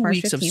about 2 March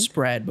weeks 15th. of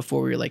spread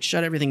before we were like,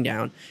 shut everything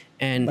down.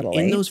 And Little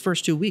in late. those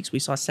first 2 weeks, we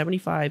saw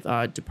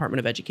 75 Department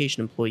of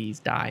Education employees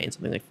die, and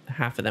something like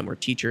half of them were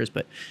teachers,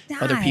 but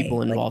other Die. people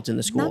Like, involved in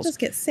the schools. Not just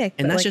get sick,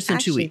 And but that's like just in 2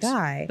 actually weeks.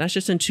 die. That's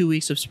just in 2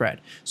 weeks of spread.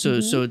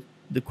 So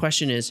the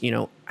question is,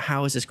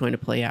 how is this going to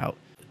play out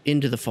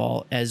into the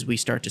fall as we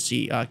start to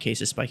see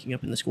cases spiking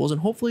up in the schools?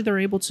 And hopefully they're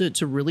able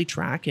to really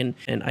track and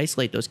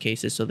isolate those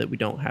cases so that we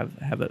don't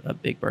have a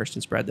big burst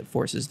and spread that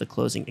forces the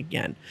closing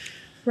again.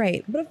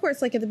 Right. But of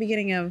course, like at the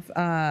beginning of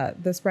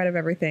the spread of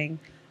everything,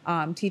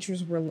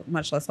 teachers were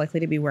much less likely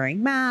to be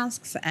wearing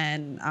masks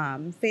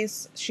and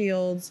face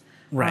shields.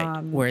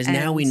 Right. Whereas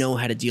now we know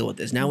how to deal with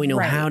this. Now we know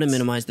how to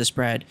minimize the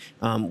spread.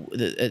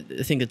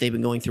 The thing that they've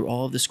been going through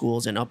all of the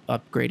schools and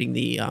upgrading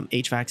the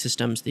HVAC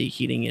systems, the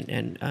heating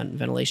and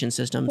ventilation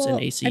systems and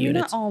AC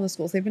units. Not all the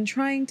schools. They've been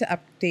trying to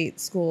update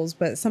schools,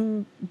 but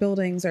some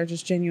buildings are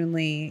just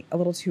genuinely a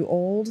little too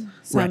old.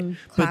 Some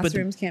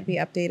classrooms can't be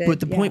updated. But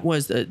the point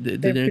was the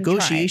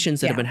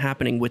negotiations that have been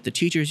happening with the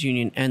teachers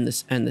union and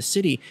the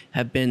city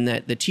have been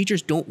that the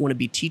teachers don't want to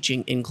be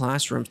teaching in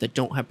classrooms that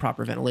don't have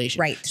proper ventilation.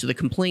 Right. So the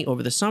complaint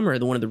over the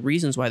summer, one of the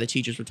reasons why the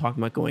teachers were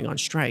talking about going on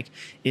strike,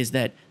 is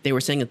that they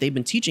were saying that they've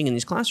been teaching in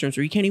these classrooms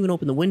where you can't even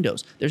open the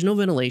windows. There's no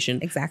ventilation.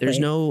 Exactly.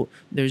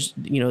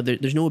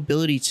 There's no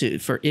ability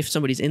for if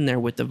somebody's in there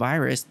with the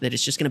virus, that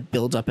it's just going to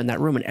build up in that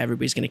room and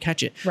everybody's going to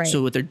catch it. Right.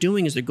 So what they're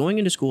doing is they're going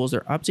into schools,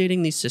 they're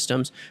updating these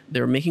systems,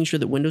 they're making sure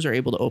that windows are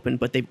able to open,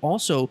 but they've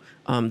also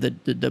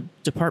the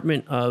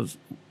Department of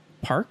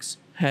Parks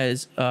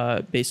has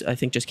I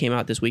think just came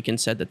out this week and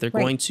said that they're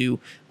going to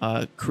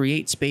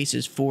create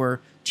spaces for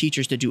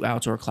teachers to do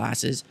outdoor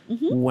classes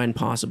when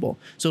possible.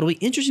 So it'll be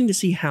interesting to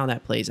see how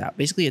that plays out.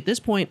 Basically, at this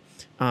point,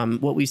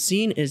 what we've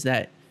seen is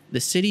that the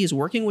city is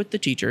working with the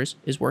teachers,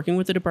 is working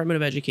with the Department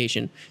of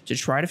Education to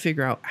try to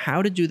figure out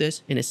how to do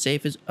this in as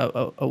safe as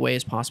a way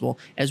as possible,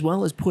 as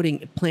well as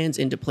putting plans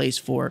into place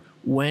for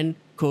when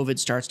COVID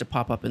starts to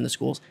pop up in the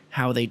schools,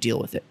 how they deal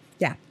with it.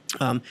 Yeah.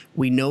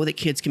 We know that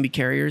kids can be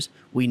carriers.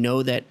 We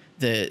know that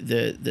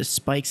the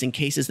spikes in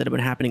cases that have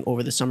been happening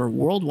over the summer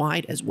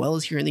worldwide, as well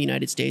as here in the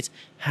United States,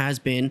 has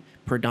been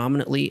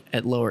predominantly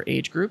at lower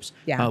age groups.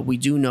 Yeah. We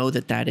do know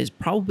that has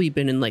probably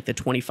been in like the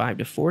 25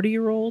 to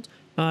 40-year-old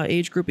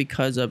age group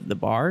because of the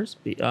bars.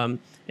 And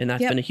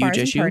that's been a huge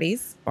issue.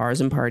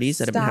 Bars and parties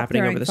that have been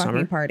happening over the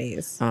summer.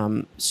 Parties.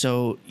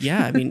 So,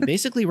 yeah, I mean,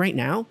 basically right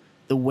now,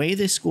 the way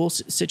this school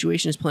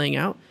situation is playing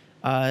out,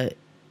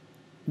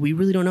 we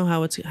really don't know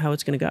how it's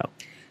going to go.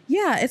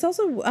 Yeah, it's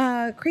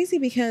also crazy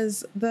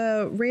because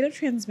the rate of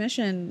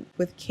transmission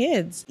with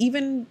kids,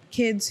 even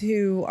kids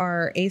who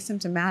are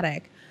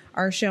asymptomatic,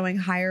 are showing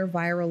higher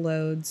viral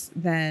loads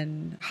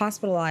than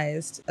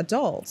hospitalized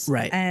adults.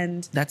 Right.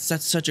 And that's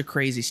such a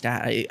crazy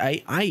stat.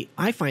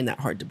 I find that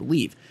hard to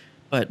believe.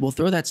 But we'll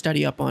throw that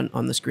study up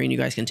on the screen. You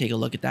guys can take a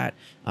look at that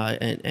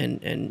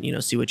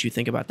and see what you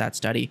think about that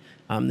study.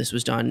 This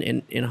was done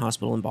in a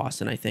hospital in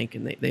Boston, I think,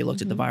 and they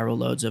looked at the viral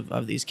loads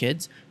of these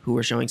kids who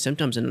were showing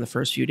symptoms, and in the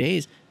first few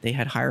days, they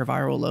had higher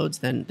viral loads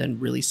than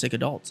really sick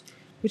adults.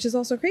 Which is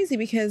also crazy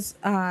because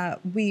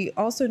we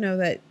also know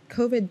that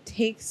COVID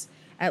takes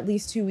at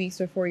least 2 weeks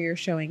before you're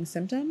showing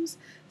symptoms.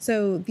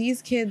 So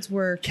these kids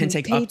were can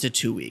take up to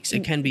 2 weeks.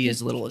 It can be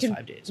as little as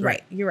 5 days.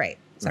 Right. You're right.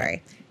 Sorry.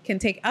 Right. Can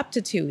take up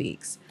to 2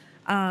 weeks.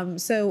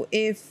 So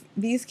if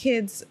these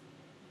kids,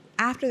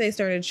 after they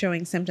started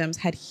showing symptoms,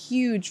 had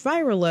huge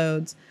viral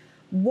loads,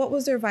 what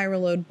was their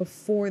viral load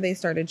before they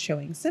started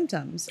showing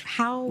symptoms?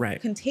 How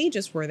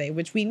contagious were they?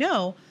 Which we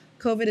know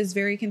COVID is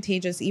very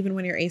contagious even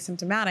when you're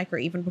asymptomatic or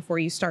even before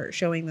you start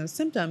showing those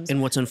symptoms.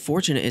 And what's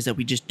unfortunate is that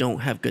we just don't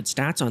have good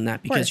stats on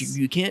that, because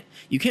you can't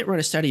run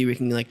a study where you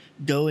can like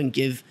go and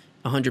give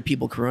 100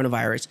 people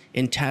coronavirus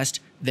and test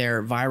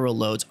their viral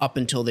loads up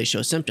until they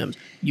show symptoms.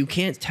 You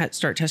can't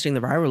start testing the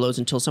viral loads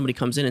until somebody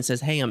comes in and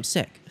says, hey, I'm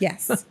sick.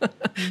 Yes.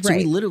 So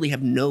we literally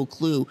have no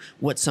clue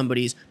what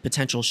somebody's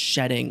potential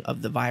shedding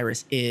of the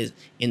virus is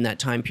in that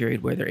time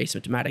period where they're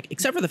asymptomatic,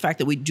 except for the fact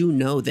that we do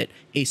know that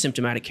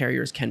asymptomatic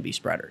carriers can be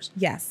spreaders.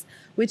 Yes.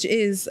 Which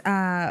is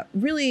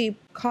really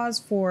cause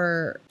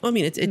for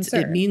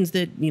it means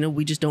that,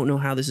 we just don't know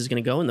how this is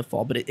going to go in the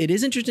fall. But it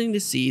is interesting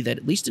to see that,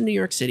 at least in New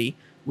York City,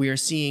 we are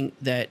seeing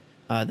that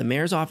the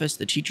mayor's office,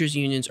 the teachers'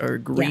 unions are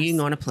agreeing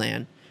on a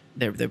plan.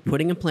 They're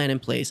putting a plan in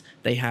place.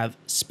 They have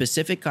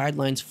specific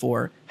guidelines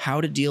for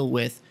how to deal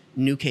with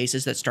new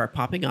cases that start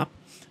popping up.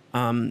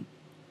 And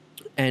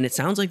it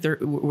sounds like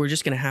we're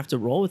just going to have to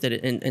roll with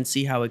it and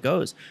see how it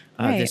goes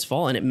this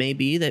fall. And it may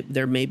be that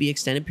there may be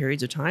extended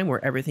periods of time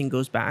where everything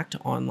goes back to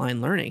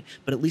online learning.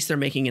 But at least they're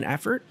making an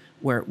effort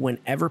where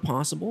whenever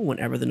possible,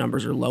 whenever the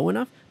numbers are low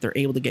enough, they're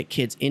able to get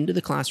kids into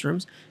the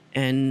classrooms.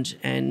 And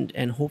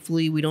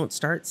hopefully we don't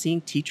start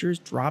seeing teachers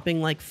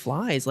dropping like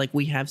flies, like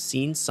we have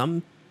seen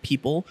some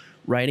people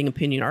writing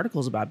opinion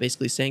articles about,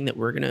 basically saying that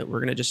we're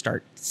gonna just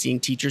start seeing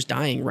teachers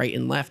dying right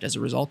and left as a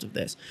result of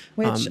this.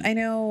 Which I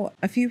know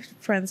a few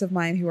friends of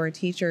mine who are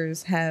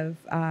teachers have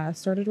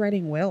started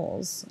writing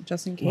wills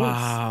just in case.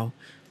 Wow.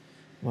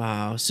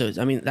 So,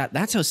 I mean,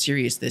 that's how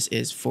serious this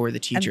is for the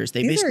teachers.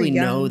 And they basically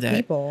know that,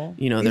 people.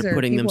 They're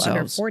putting themselves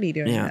under 40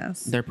 doing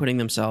this. They're putting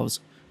themselves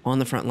on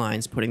the front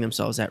lines, putting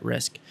themselves at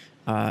risk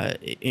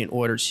in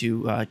order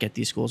to get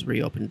these schools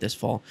reopened this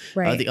fall.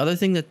 Right. The other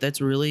thing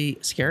that's really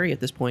scary at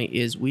this point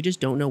is we just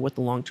don't know what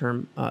the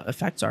long-term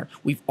effects are.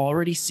 We've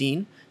already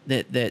seen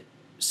that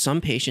some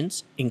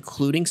patients,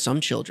 including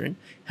some children,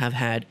 have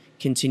had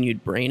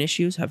continued brain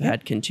issues, have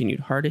had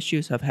continued heart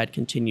issues, have had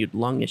continued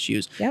lung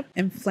issues. Yep.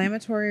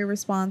 Inflammatory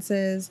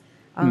responses.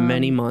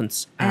 Many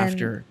months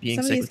after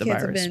being sick with the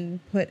virus. Some of these kids have been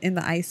put in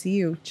the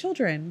ICU,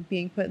 children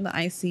being put in the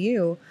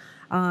ICU,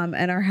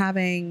 and are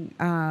having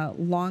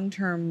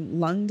long-term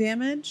lung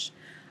damage.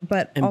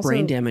 And also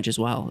brain damage as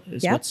well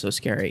is what's so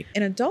scary.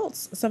 In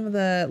adults, some of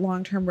the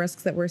long-term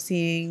risks that we're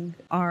seeing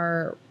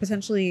are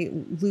potentially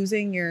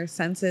losing your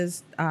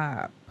senses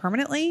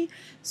permanently.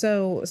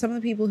 So some of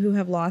the people who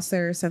have lost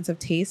their sense of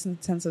taste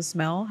and sense of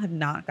smell have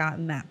not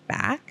gotten that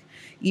back,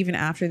 even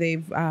after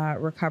they've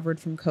recovered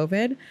from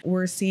COVID.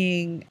 We're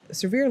seeing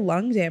severe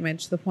lung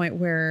damage to the point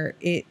where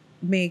it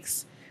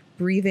makes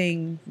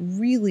breathing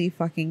really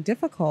fucking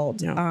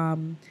difficult. Yeah.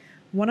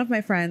 One of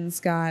my friends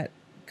got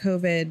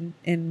COVID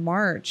in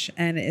March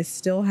and is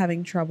still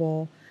having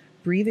trouble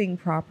breathing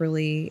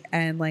properly,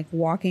 and like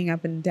walking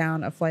up and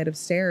down a flight of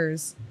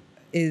stairs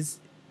is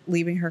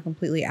leaving her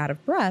completely out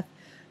of breath.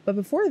 But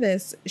before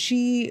this,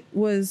 she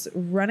was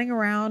running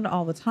around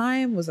all the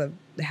time, was a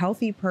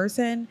healthy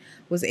person,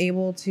 was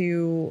able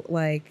to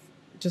like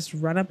just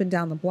run up and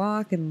down the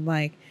block and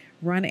like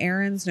run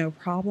errands, no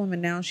problem.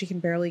 And now she can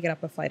barely get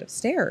up a flight of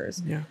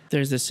stairs. Yeah.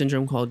 There's this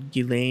syndrome called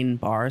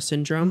Guillain-Barré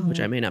syndrome, which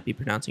I may not be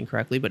pronouncing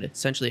correctly, but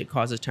essentially it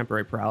causes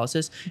temporary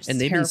paralysis.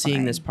 And they've been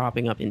seeing this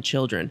popping up in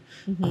children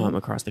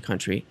across the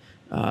country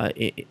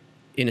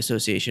in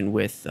association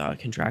with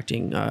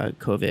contracting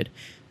COVID.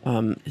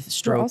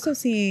 Stroke. We're also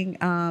seeing,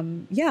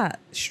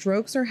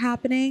 strokes are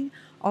happening.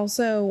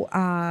 Also,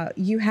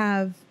 you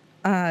have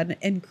an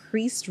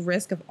increased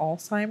risk of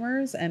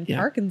Alzheimer's and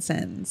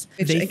Parkinson's.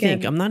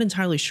 I'm not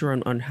entirely sure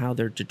on how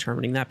they're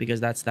determining that, because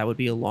that would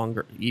be a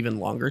even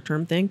longer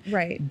term thing.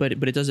 Right. But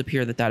it does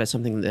appear that is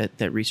something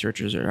that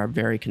researchers are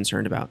very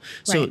concerned about.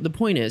 So the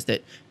point is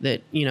that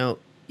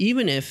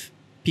even if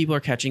people are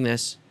catching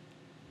this,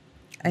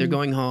 they're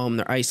going home,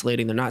 they're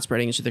isolating, they're not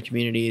spreading into their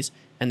communities,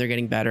 and they're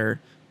getting better.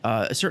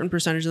 A certain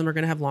percentage of them are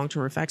going to have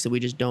long-term effects that we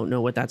just don't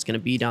know what that's going to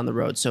be down the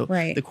road. So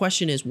the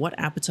question is, what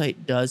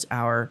appetite does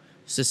our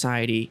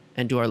society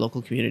and do our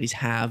local communities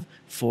have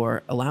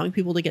for allowing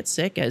people to get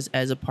sick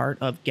as a part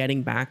of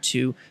getting back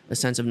to a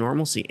sense of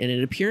normalcy? And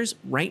it appears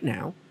right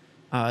now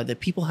that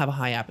people have a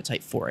high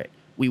appetite for it.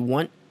 We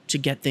want to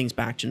get things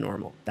back to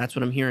normal. That's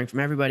what I'm hearing from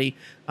everybody.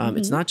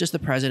 It's not just the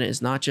president.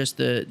 It's not just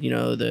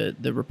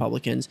the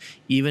Republicans.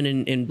 Even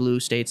in blue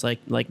states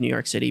like New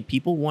York City,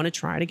 people want to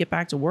try to get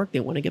back to work. They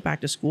want to get back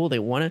to school. They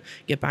want to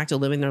get back to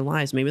living their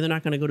lives. Maybe they're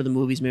not going to go to the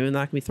movies. Maybe they're not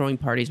going to be throwing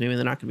parties. Maybe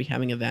they're not going to be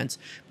having events,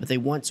 but they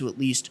want to at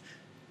least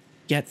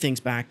get things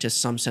back to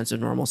some sense of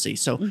normalcy.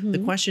 So the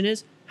question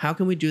is, how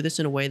can we do this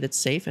in a way that's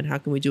safe, and how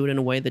can we do it in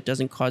a way that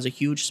doesn't cause a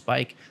huge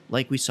spike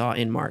like we saw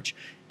in March?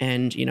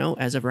 And,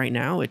 as of right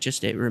now, it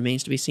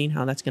remains to be seen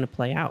how that's going to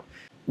play out.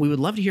 we would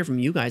love to hear from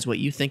you guys what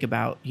you think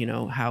about, you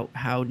know,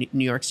 how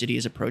New York City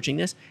is approaching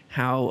this,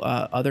 how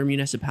other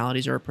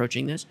municipalities are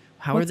approaching this.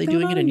 How are they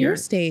doing it in your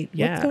state?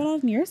 Yeah, What's going on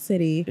in your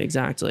city?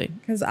 exactly.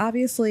 Because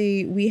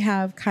obviously we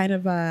have kind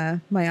of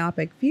a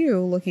myopic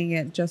view looking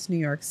at just New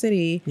York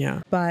City.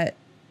 Yeah. But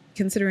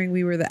considering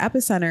we were the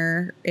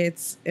epicenter,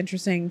 it's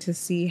interesting to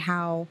see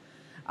how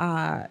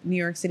New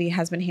York City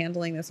has been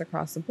handling this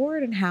across the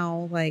board, and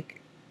how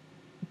like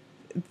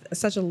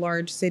such a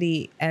large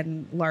city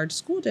and large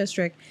school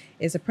district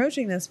is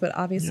approaching this. But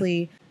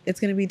obviously it's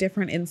going to be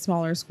different in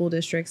smaller school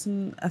districts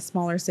and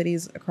smaller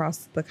cities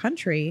across the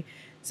country.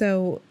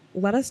 So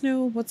let us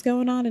know what's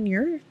going on in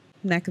your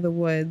neck of the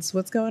woods.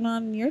 What's going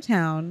on in your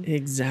town?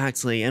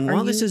 Exactly. And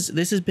while this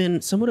has been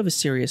somewhat of a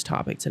serious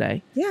topic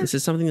today, this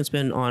is something that's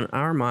been on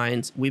our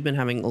minds. We've been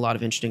having a lot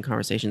of interesting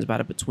conversations about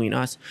it between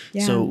us.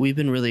 Yeah. So we've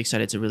been really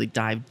excited to really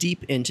dive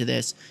deep into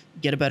this,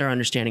 get a better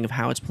understanding of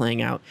how it's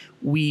playing out.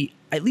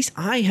 At least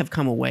I have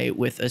come away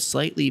with a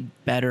slightly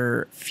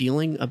better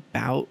feeling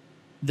about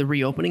the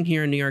reopening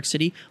here in New York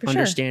City,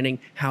 understanding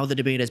how the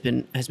debate has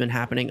been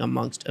happening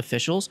amongst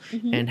officials,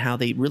 and how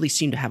they really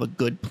seem to have a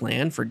good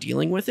plan for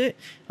dealing with it.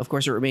 Of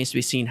course, it remains to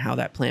be seen how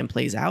that plan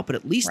plays out, but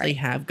at least they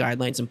have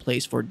guidelines in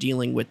place for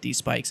dealing with these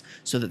spikes,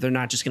 so that they're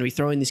not just going to be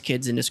throwing these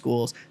kids into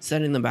schools,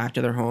 sending them back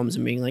to their homes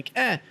and being like,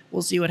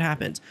 we'll see what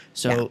happens.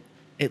 So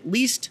at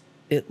least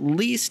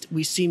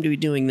we seem to be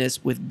doing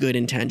this with good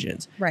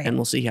intentions, and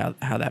we'll see how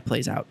that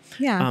plays out.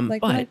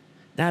 But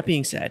that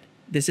being said,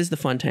 this is the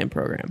Fun Time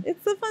program.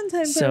 It's the Fun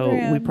Time So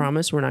program. we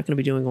promise we're not going to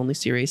be doing only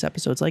serious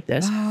episodes like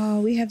this.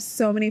 Oh, we have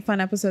so many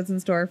fun episodes in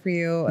store for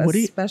you,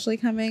 especially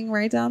coming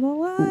right down the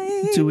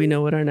line. Do we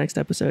know what our next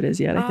episode is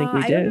yet? I think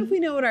we do. I don't know if we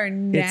know what our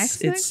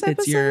next episode.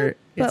 It's your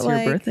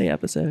birthday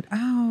episode.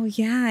 Oh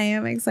yeah, I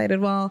am excited.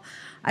 Well,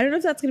 I don't know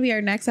if that's going to be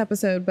our next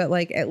episode, but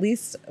like at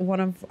least one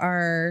of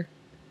our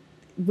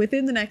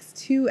within the next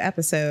 2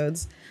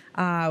 episodes.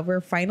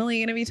 We're finally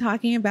going to be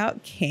talking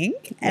about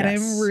kink, and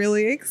I'm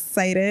really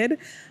excited,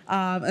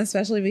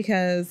 especially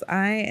because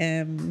I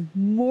am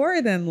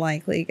more than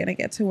likely going to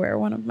get to wear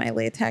one of my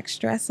latex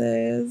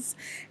dresses,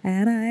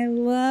 and I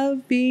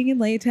love being in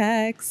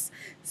latex.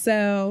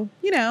 So,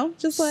 you know,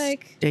 just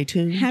like stay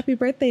tuned. Happy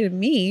birthday to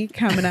me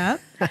coming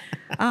up.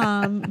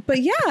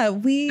 But yeah,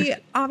 we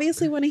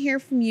obviously want to hear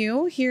from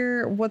you,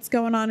 hear what's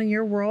going on in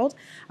your world.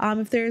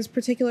 If there's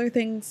particular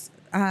things,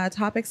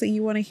 topics that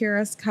you want to hear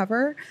us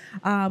cover,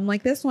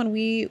 like this one,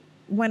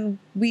 when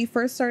we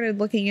first started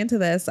looking into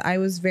this, I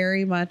was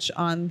very much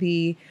on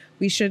the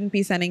we shouldn't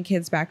be sending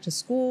kids back to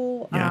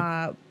school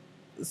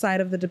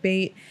side of the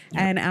debate.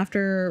 And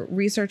after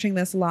researching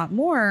this a lot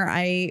more,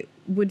 I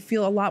would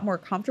feel a lot more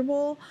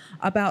comfortable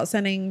about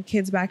sending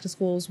kids back to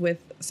schools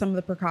with some of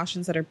the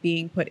precautions that are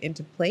being put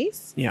into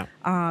place.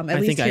 I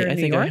think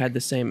I had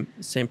the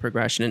same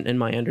progression in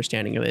my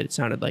understanding of it. It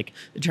sounded like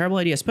a terrible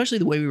idea, especially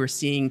the way we were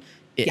seeing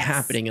it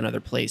happening in other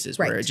places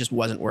where it just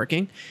wasn't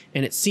working.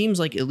 And it seems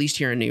like at least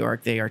here in New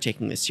York, they are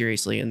taking this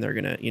seriously, and they're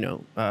going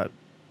to,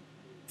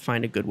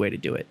 find a good way to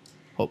do it.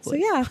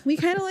 Hopefully. So yeah, we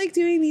kind of like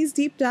doing these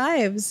deep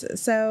dives.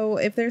 So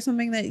if there's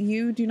something that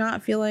you do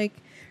not feel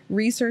like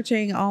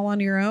researching all on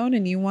your own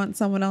and you want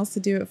someone else to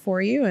do it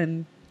for you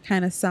and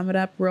kind of sum it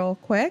up real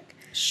quick,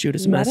 shoot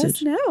us a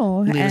message. Let us know.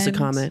 Leave us a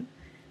comment.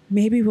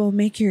 Maybe we'll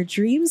make your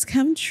dreams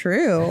come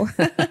true.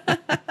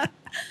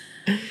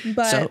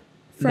 But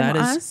from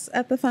us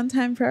at the Fun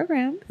Time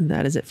program,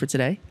 that is it for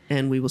today.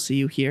 And we will see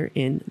you here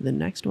in the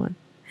next one.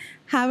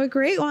 Have a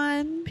great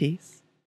one. Peace.